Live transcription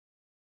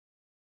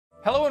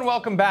Hello and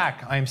welcome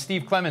back. I'm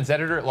Steve Clemens,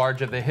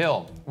 Editor-at-Large of The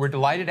Hill. We're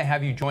delighted to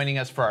have you joining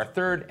us for our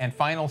third and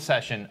final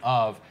session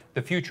of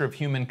The Future of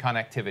Human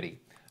Connectivity.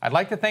 I'd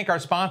like to thank our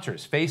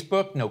sponsors,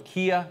 Facebook,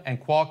 Nokia,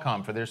 and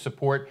Qualcomm, for their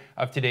support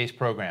of today's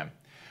program.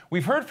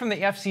 We've heard from the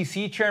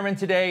FCC chairman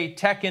today,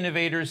 tech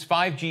innovators,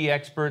 5G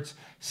experts,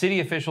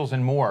 city officials,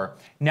 and more.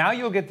 Now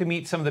you'll get to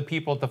meet some of the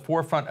people at the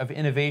forefront of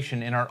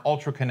innovation in our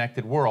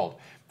ultra-connected world.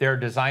 They're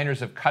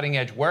designers of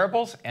cutting-edge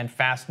wearables and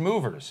fast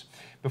movers.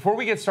 Before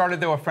we get started,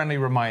 though, a friendly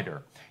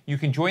reminder. You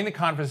can join the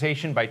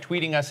conversation by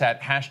tweeting us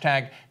at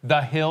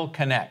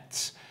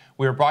 #TheHillConnects.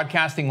 We're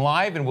broadcasting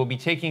live and we'll be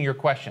taking your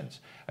questions.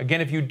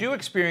 Again, if you do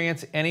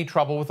experience any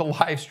trouble with the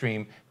live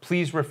stream,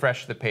 please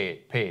refresh the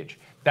page.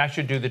 That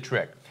should do the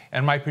trick.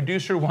 And my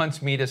producer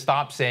wants me to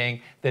stop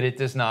saying that it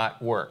does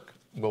not work.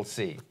 We'll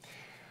see.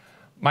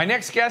 My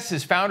next guest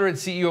is founder and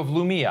CEO of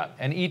Lumia,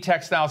 an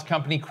e-textiles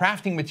company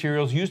crafting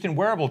materials used in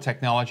wearable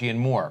technology and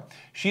more.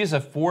 She is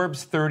a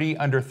Forbes 30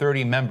 Under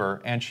 30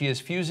 member, and she is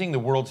fusing the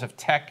worlds of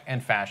tech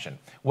and fashion.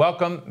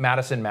 Welcome,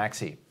 Madison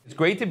Maxey. It's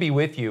great to be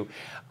with you.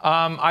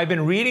 I've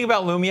been reading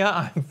about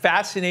Lumia. I'm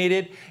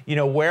fascinated.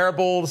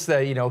 Wearables,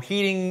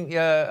 heating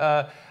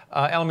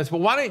elements. But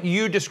why don't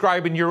you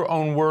describe in your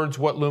own words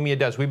what Lumia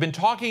does? We've been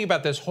talking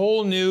about this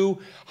whole new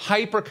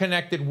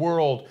hyper-connected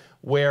world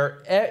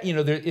where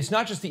it's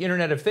not just the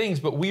Internet of Things,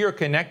 but we are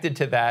connected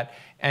to that.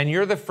 And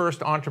you're the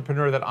first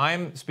entrepreneur that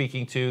I'm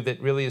speaking to that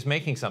really is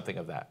making something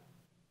of that.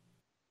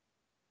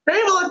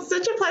 Great. Well, it's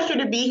such a pleasure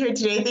to be here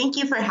today. Thank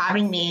you for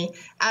having me.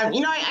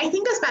 I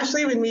think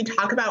especially when we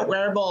talk about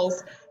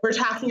wearables, we're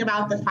talking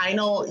about the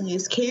final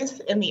use case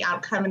and the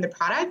outcome in the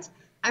product.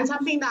 And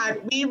something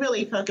that we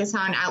really focus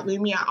on at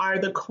Lumia are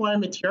the core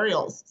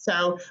materials.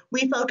 So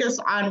we focus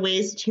on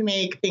ways to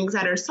make things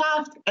that are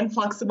soft and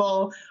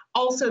flexible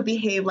also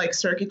behave like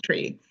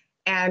circuitry.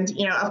 And,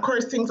 of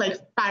course, things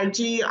like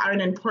 5G are an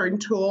important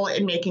tool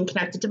in making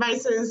connected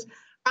devices.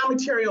 Raw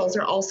materials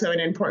are also an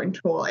important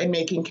tool in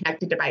making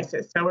connected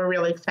devices. So we're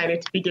really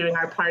excited to be doing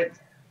our part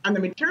on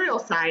the material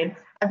side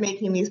of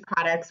making these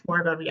products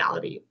more of a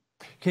reality.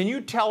 Can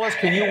you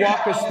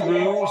walk us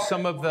through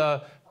some of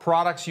the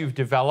products you've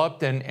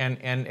developed and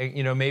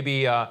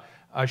maybe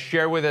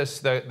share with us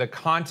the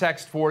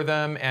context for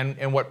them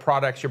and what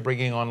products you're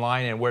bringing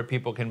online and where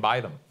people can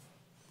buy them?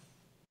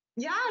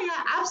 Yeah,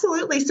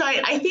 absolutely. So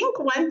I think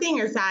one thing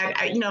is that,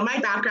 my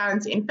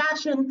background's in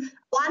fashion.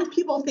 A lot of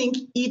people think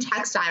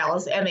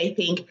e-textiles and they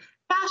think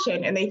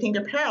fashion and they think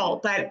apparel,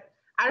 but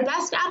our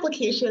best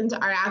applications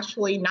are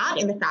actually not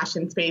in the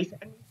fashion space.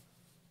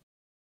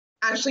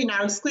 Actually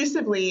now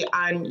exclusively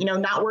on,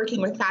 not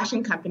working with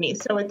fashion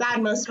companies. So with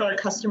that, most of our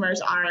customers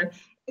are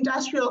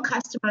industrial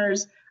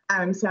customers,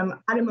 some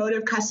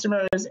automotive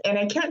customers, and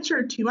I can't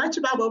share too much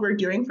about what we're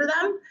doing for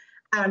them.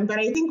 But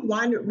I think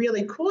one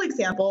really cool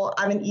example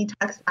of an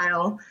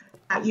e-textile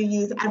that you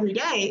use every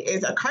day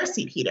is a car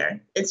seat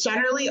heater. It's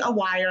generally a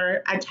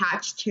wire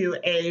attached to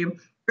a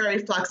very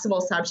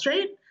flexible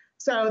substrate.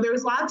 So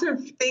there's lots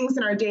of things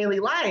in our daily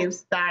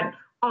lives that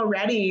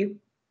already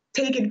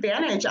take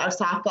advantage of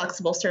soft,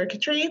 flexible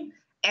circuitry.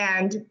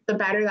 And the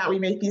better that we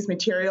make these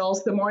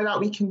materials, the more that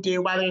we can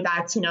do, whether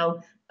that's,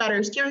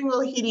 better steering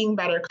wheel heating,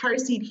 better car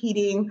seat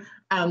heating,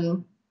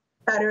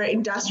 better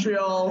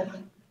industrial,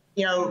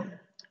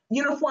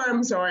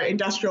 uniforms or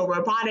industrial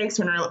robotics,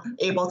 and are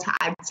able to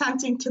add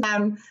sensing to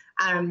them.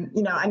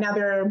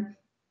 Another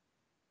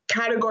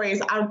category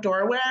is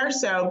outdoor wear.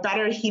 So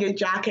better heated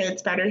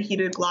jackets, better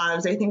heated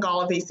gloves. I think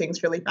all of these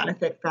things really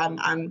benefit from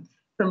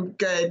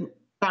good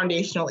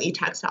foundational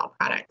e-textile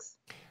products.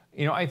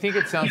 I think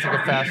it sounds like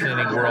a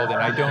fascinating world,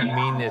 and I don't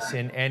mean this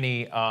in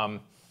any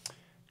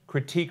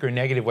critique or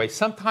negative way.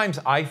 Sometimes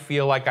I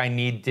feel like I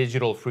need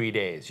digital free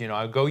days.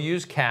 I go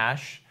use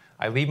cash,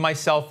 I leave my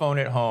cell phone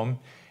at home,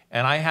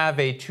 and I have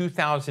a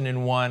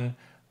 2001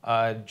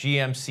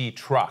 GMC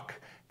truck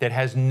that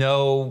has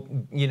no,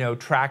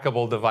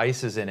 trackable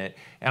devices in it.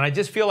 And I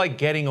just feel like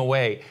getting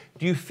away.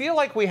 Do you feel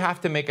like we have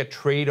to make a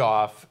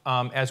trade-off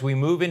as we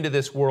move into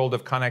this world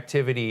of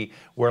connectivity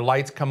where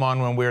lights come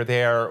on when we're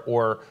there,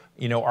 or,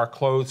 our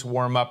clothes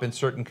warm up in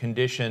certain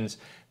conditions,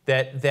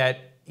 is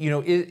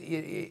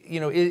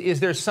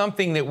there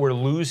something that we're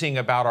losing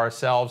about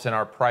ourselves and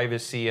our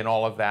privacy and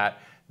all of that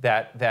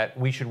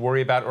we should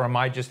worry about, or am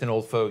I just an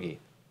old fogey?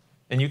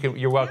 And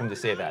you're welcome to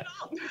say that.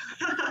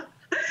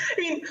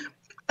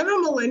 I'm a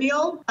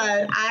millennial,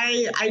 but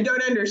I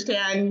don't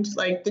understand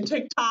the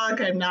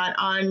TikTok. I'm not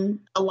on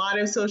a lot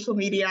of social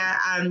media.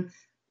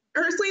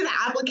 Personally, the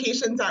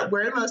applications that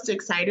we're most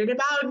excited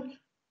about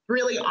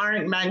really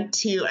aren't meant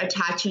to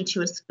attach you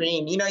to a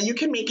screen. You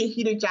can make a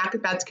heated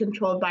jacket that's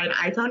controlled by an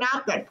iPhone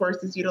app that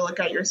forces you to look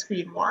at your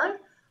screen more,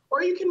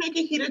 or you can make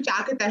a heated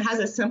jacket that has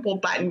a simple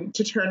button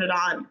to turn it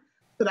on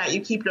so that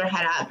you keep your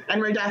head up. And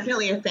we're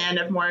definitely a fan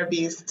of more of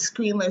these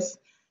screenless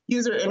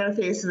user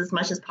interfaces as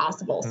much as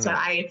possible. So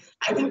I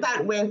think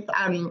that with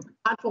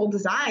thoughtful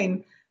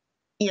design,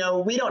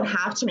 we don't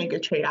have to make a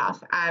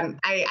trade-off.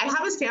 I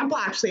have a sample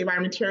actually of our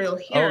material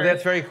here. Oh,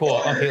 that's very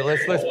cool. Okay,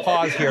 let's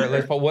pause here.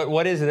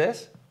 What is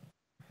this?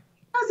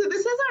 so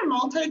this is our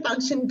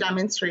multifunction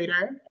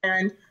demonstrator.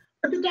 And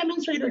what the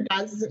demonstrator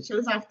does is it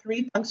shows off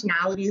 3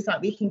 functionalities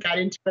that we can get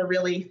into a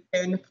really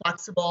thin,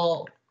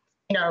 flexible,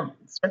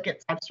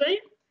 circuit substrate.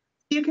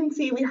 You can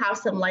see we have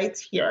some lights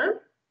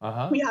here.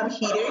 We have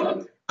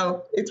heating.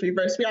 Oh, it's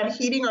reversed. We have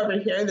heating over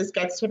here. This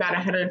gets to about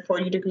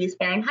 140 degrees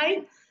Fahrenheit.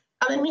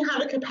 And then we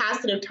have a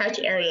capacitive touch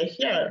area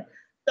here.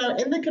 So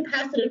in the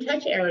capacitive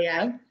touch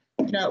area,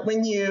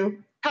 when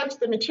you touch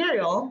the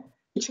material,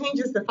 it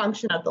changes the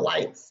function of the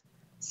lights.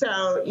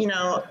 So,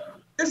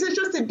 this is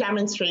just a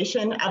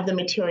demonstration of the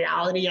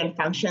materiality and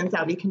functions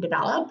that we can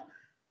develop.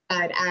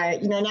 But,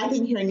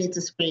 nothing here needs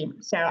a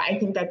screen. So I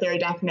think that there are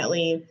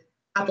definitely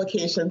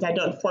applications that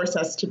don't force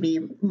us to be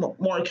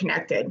more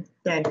connected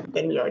than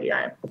we already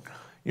are.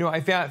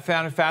 I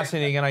found it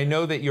fascinating, and I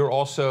know that you're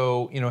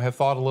also, have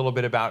thought a little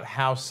bit about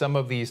how some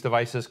of these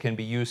devices can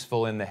be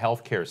useful in the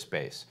healthcare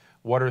space.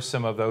 What are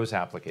some of those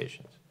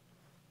applications?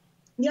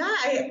 Yeah,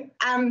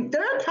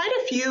 there are quite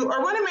a few,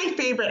 or one of my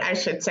favorite, I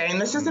should say, and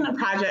this isn't a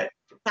project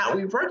that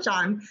we've worked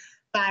on,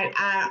 but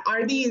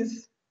are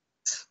these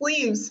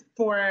sleeves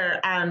for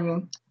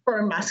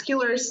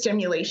muscular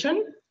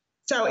stimulation.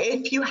 So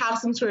if you have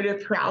some sort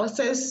of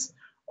paralysis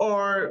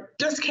or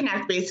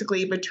disconnect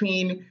basically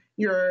between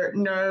your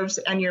nerves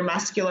and your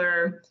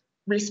muscular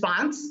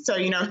response, so,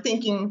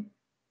 thinking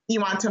you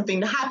want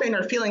something to happen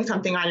or feeling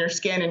something on your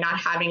skin and not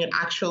having it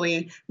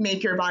actually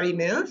make your body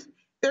move,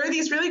 there are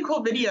these really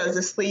cool videos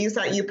of sleeves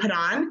that you put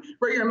on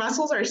where your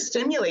muscles are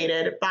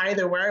stimulated by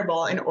the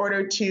wearable in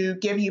order to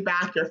give you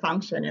back your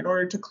function, in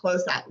order to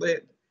close that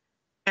loop.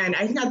 And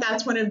I think that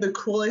that's one of the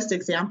coolest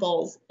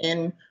examples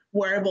in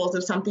wearables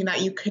of something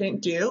that you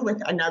couldn't do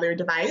with another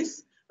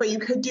device, but you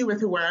could do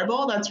with a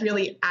wearable that's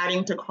really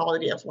adding to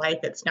quality of life.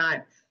 It's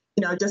not,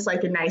 just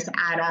like a nice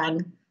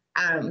add-on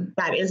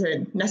that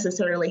isn't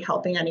necessarily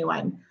helping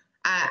anyone.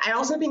 I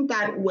also think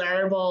that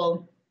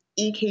wearable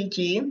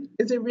EKG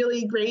is a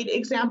really great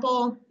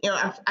example.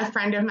 A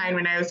friend of mine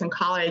when I was in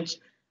college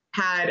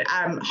had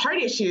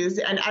heart issues,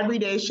 and every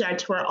day she had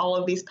to wear all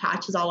of these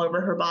patches all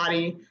over her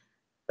body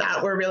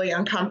that were really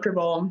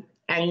uncomfortable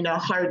and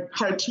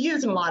hard to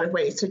use in a lot of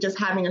ways. So just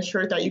having a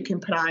shirt that you can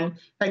put on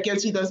that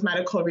gives you those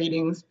medical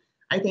readings,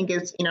 I think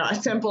is a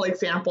simple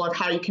example of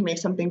how you can make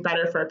something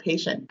better for a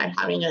patient by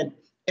having it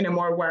in a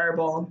more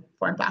wearable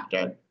form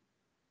factor.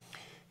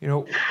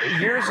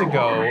 Years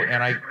ago,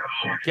 and I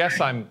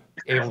guess I'm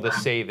able to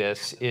say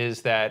this,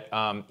 is that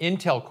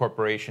Intel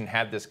Corporation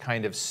had this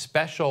kind of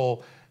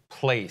special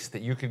place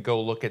that you could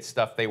go look at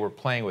stuff they were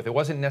playing with. It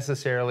wasn't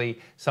necessarily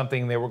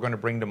something they were going to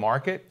bring to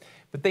market,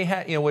 but they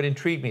had, what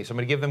intrigued me, so I'm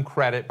going to give them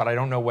credit, but I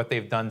don't know what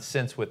they've done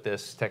since with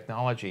this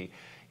technology,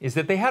 is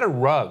that they had a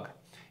rug,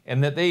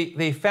 and that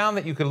they found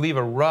that you could leave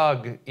a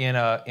rug in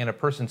a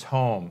person's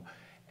home,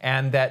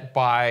 and that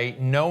by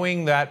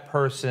knowing that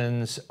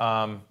person's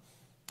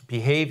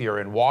behavior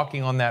and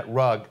walking on that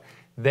rug,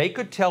 they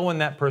could tell when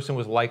that person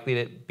was likely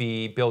to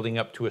be building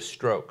up to a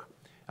stroke.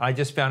 And I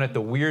just found it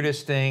the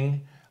weirdest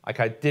thing. Like,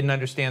 I didn't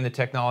understand the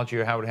technology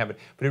or how it would happen,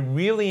 but it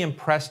really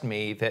impressed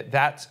me that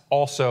that's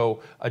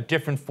also a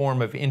different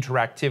form of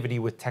interactivity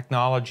with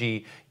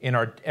technology in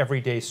our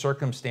everyday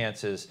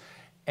circumstances.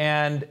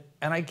 And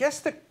I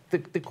guess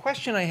the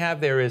question I have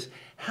there is,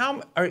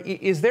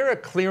 is there a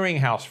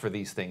clearinghouse for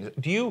these things?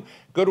 Do you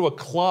go to a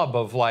club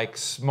of like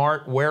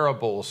smart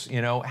wearables?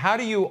 How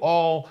do you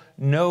all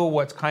know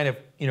what's kind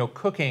of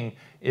cooking,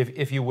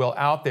 if you will,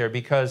 out there?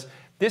 Because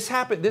this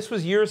happened. This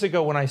was years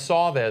ago when I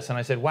saw this, and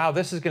I said, "Wow,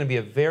 this is going to be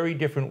a very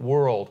different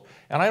world."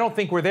 And I don't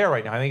think we're there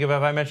right now. I think if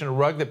I mentioned a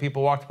rug that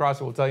people walked across,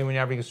 it will tell you when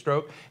you're having a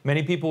stroke,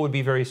 many people would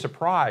be very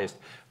surprised.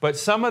 But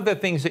some of the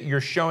things that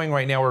you're showing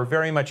right now are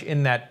very much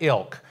in that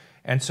ilk.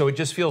 And so it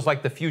just feels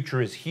like the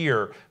future is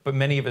here, but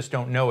many of us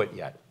don't know it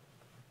yet.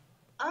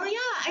 Oh, yeah.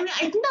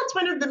 I think that's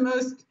one of the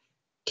most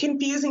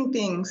confusing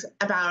things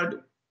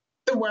about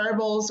the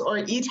wearables or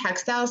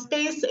e-textile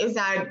space is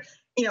that,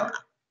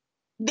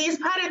 these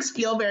products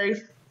feel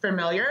very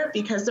familiar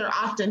because they're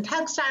often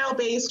textile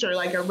based, or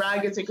like a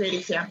rug is a great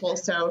example.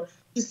 So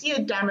you see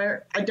a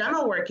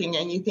demo working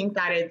and you think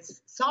that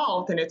it's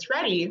solved and it's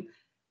ready.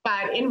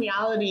 But in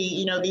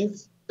reality,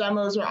 these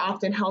demos are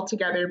often held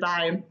together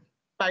by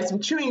some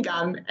chewing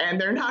gum,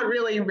 and they're not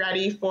really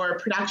ready for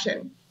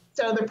production.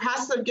 So the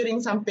process of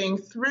getting something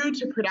through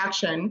to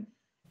production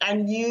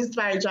and used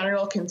by a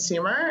general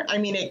consumer,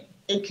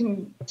 it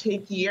can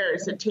take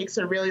years. It takes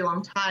a really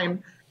long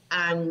time.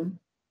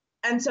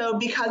 And so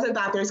because of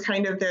that, there's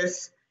kind of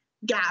this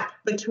gap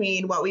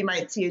between what we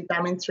might see a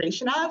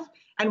demonstration of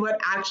and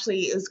what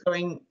actually is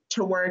going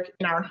to work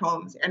in our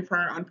homes and for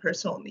our own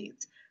personal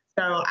needs.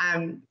 So,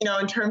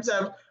 in terms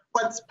of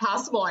what's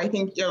possible, I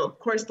think, of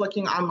course,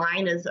 looking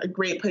online is a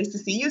great place to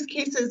see use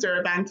cases or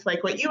events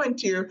like what you went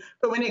to.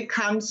 But when it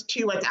comes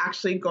to what's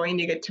actually going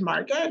to get to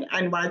market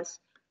and what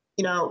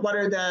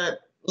are the,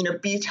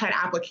 beachhead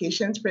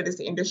applications for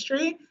this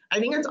industry, I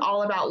think it's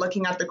all about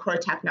looking at the core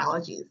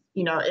technologies.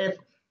 If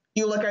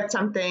you look at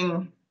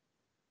something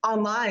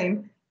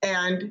online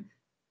and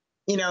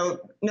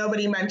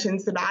nobody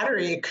mentions the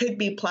battery. It could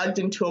be plugged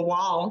into a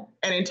wall,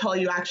 and until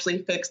you actually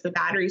fix the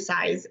battery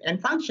size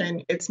and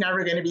function, it's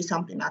never going to be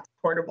something that's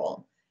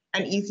portable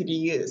and easy to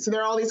use. So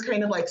there are all these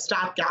kind of like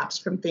stop gaps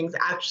from things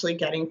actually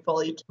getting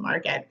fully to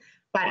market.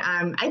 But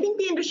I think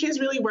the industry is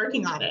really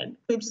working on it.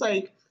 Groups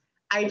like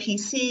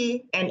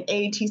IPC and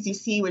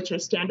ATCC, which are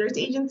standards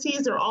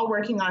agencies, are all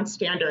working on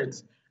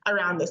standards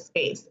around this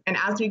space. And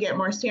as we get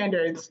more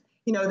standards,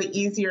 the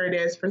easier it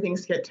is for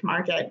things to get to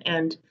market.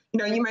 And,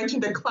 you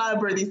mentioned a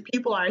club where these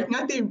people are.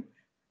 I think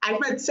I've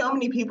met so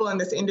many people in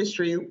this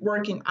industry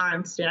working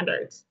on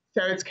standards.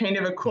 So it's kind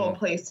of a cool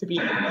place to be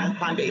in the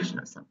foundation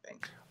of something.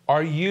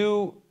 Are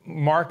you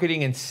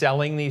marketing and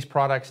selling these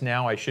products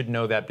now? I should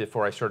know that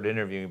before I started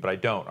interviewing, but I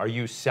don't. Are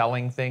you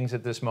selling things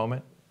at this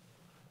moment?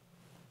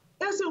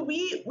 Yeah, so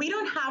we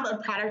don't have a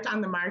product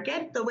on the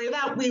market. The way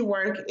that we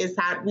work is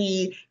that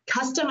we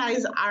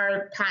customize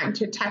our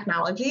patented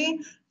technology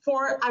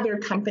for other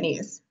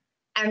companies.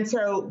 And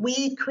so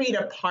we create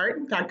a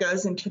part that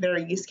goes into their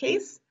use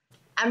case,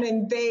 and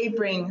then they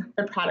bring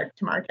the product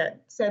to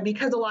market. So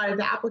because a lot of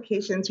the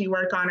applications we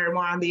work on are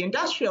more on the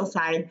industrial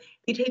side,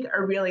 they take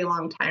a really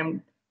long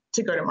time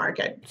to go to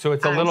market. So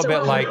it's a little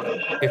bit like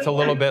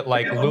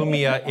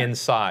Lumia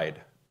inside.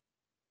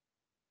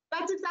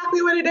 That's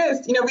exactly what it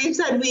is. We've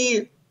said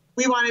we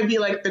want to be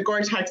like the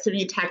Gore-Tex of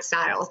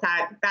e-textiles,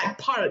 that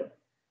part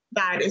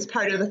that is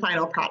part of the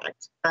final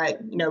product,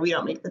 but we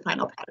don't make the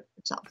final product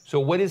ourselves. So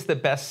what is the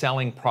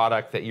best-selling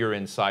product that you're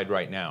inside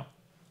right now?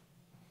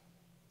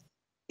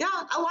 Yeah,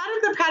 a lot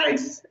of the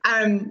products,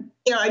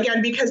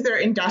 again, because they're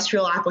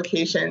industrial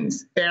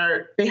applications,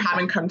 they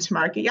haven't come to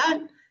market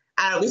yet.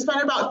 We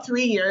spent about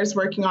 3 years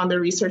working on the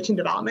research and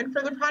development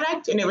for the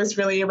product, and it was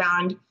really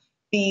around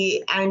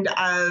the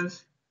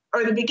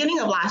beginning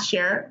of last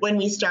year when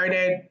we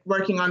started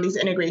working on these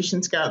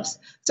integration scopes.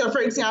 So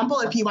for example,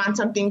 if you want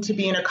something to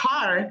be in a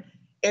car,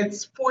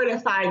 it's 4 to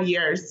 5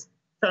 years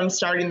from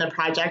starting the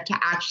project to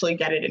actually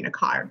get it in a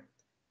car.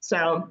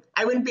 So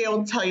I wouldn't be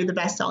able to tell you the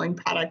best-selling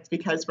product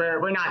because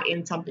we're not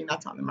in something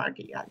that's on the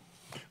market yet.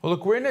 Well,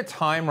 look, we're in a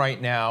time right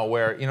now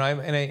where,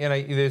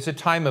 there's a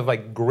time of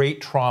like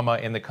great trauma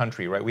in the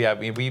country, right?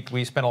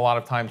 We spend a lot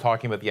of time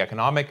talking about the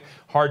economic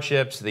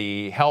hardships,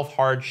 the health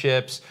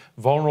hardships,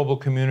 vulnerable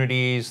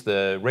communities,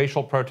 the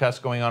racial protests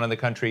going on in the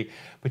country.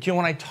 But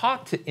when I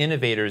talk to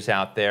innovators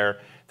out there,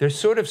 they're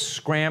sort of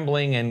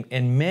scrambling,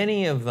 and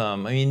many of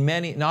them,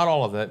 not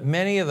all of them,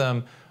 many of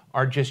them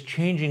are just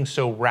changing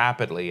so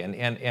rapidly.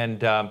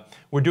 And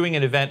we're doing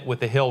an event with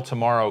The Hill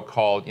tomorrow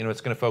called,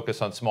 it's going to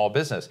focus on small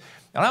business.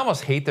 And I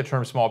almost hate the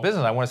term small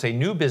business. I want to say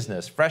new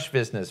business, fresh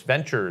business,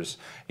 ventures,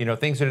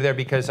 things that are there,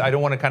 because I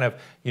don't want to kind of,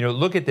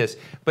 look at this.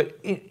 But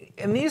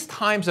in these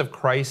times of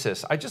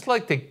crisis, I just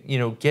like to,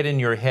 get in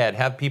your head,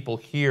 have people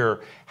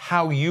hear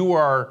how you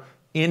are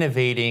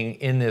innovating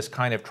in this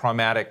kind of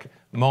traumatic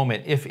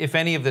moment, if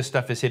any of this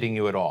stuff is hitting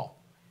you at all.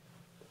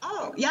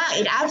 Oh, yeah,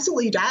 it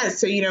absolutely does.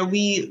 So,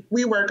 we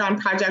work on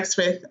projects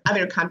with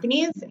other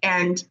companies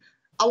and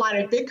a lot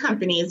of big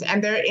companies,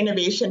 and their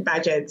innovation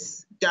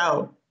budgets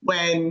go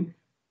when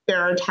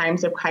there are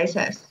times of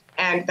crisis.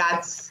 And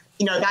that's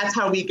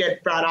how we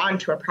get brought on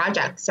to a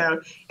project.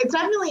 So it's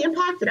definitely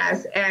impacted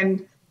us.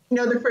 And,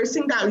 the first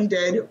thing that we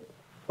did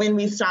when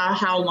we saw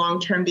how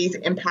long-term these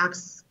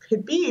impacts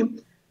could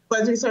be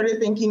was we started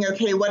thinking,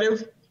 okay, what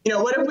if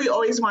we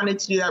always wanted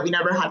to do that we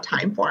never had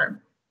time for?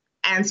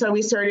 And so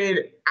we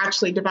started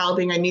actually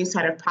developing a new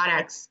set of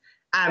products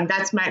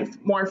that's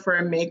meant more for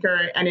a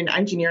maker and an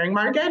engineering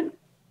market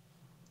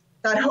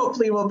that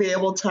hopefully we'll be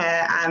able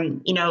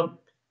to,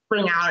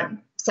 bring out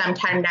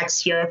sometime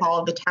next year if all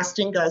of the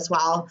testing goes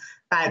well.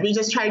 But we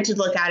just tried to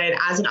look at it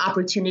as an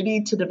opportunity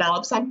to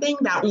develop something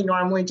that we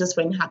normally just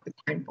wouldn't have the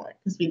time for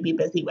because we'd be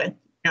busy with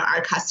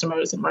our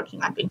customers and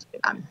working on things for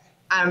them.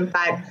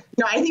 But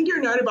I think your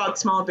note about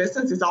small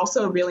business is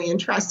also really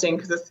interesting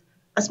because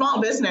a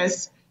small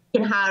business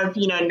can have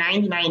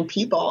 99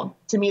 people.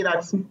 To me,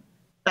 that's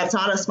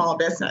not a small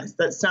business.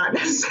 That's not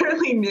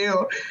necessarily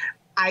new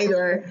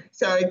either.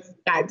 So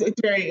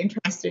it's very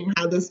interesting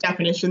how those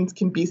definitions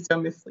can be so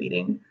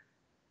misleading.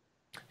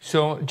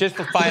 So just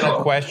a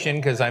final question,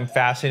 because I'm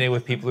fascinated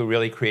with people who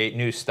really create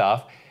new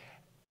stuff.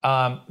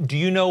 Do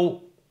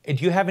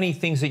you have any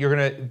things that you're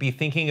going to be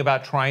thinking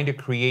about trying to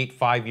create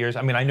 5 years?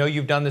 I know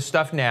you've done this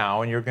stuff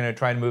now and you're going to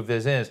try and move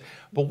this in,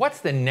 but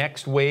what's the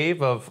next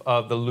wave of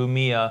the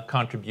Lumia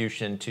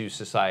contribution to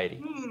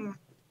society?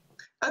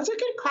 That's a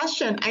good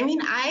question.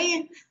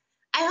 I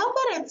hope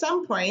that at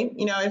some point,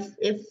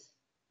 if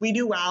we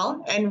do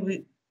well and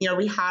we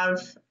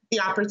have the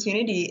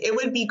opportunity, it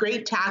would be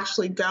great to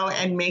actually go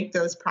and make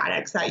those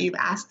products that you've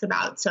asked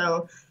about.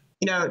 So,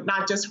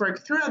 not just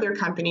work through other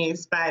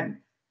companies, but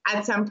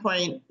at some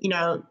point,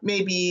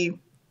 maybe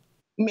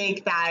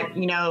make that,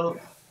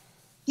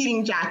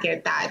 heating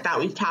jacket that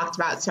we've talked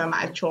about so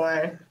much,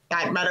 or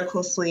that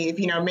medical sleeve,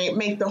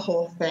 make the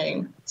whole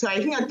thing. So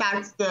I think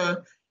that's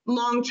the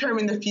long term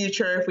in the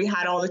future. If we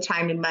had all the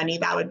time and money,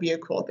 that would be a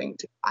cool thing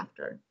to go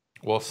after.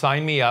 Well,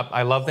 sign me up.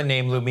 I love the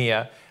name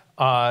Lumia.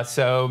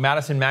 So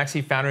Madison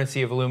Maxey, founder and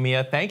CEO of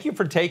Illumia, thank you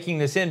for taking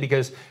this in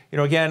because,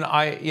 again,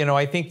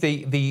 I think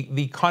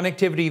the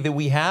connectivity that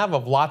we have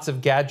of lots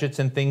of gadgets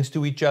and things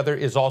to each other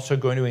is also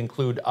going to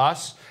include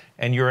us,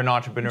 and you're an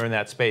entrepreneur in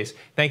that space.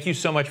 Thank you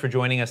so much for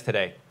joining us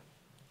today.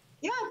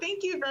 Yeah,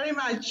 thank you very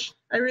much.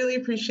 I really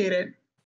appreciate it.